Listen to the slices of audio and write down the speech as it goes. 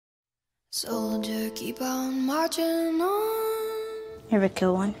Soldier, keep on marching on. You ever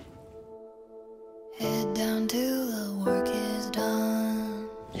kill one? Head down till the work is done.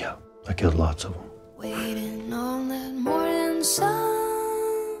 Yeah, I killed lots of them. Waiting on that morning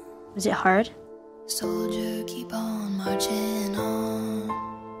sun. Was it hard? Soldier, keep on marching on.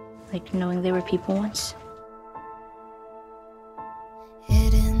 Like knowing they were people once?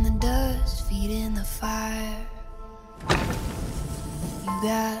 Head in the dust, feet in the fire. You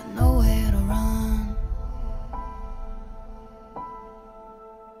got nowhere to run.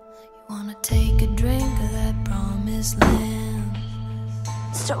 You wanna take a drink of that promised land.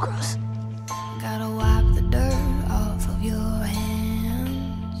 It's so gross. Gotta wipe the dirt off of your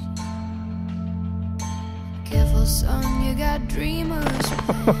hands. Careful, son, you got dreamers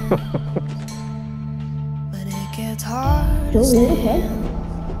plans. But it gets hard to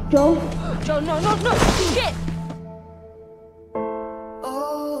stand. Joe, no, shit!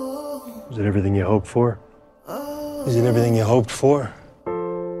 Is it everything you hoped for? Is it everything you hoped for?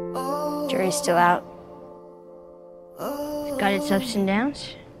 Jury's still out. It's got its ups and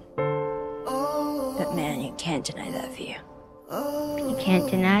downs. But man, you can't deny that view. You can't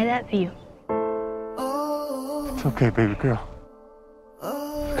deny that view. It's okay, baby girl.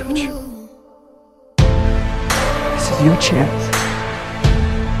 I got you. This is your chance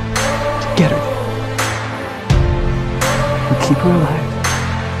to get her. You keep her alive.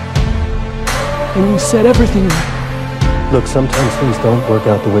 And you set everything right. Look, sometimes things don't work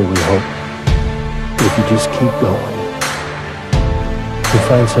out the way we hope. But if you just keep going, you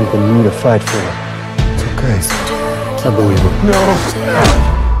find something new to fight for. It's okay. I believe it. No!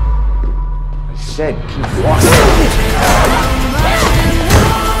 I said keep walking.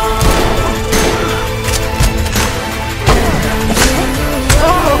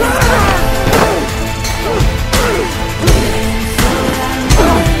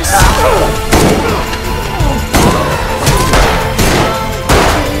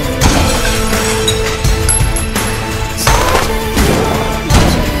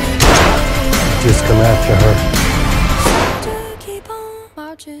 Just come after her. Keep on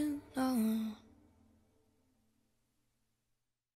marching on.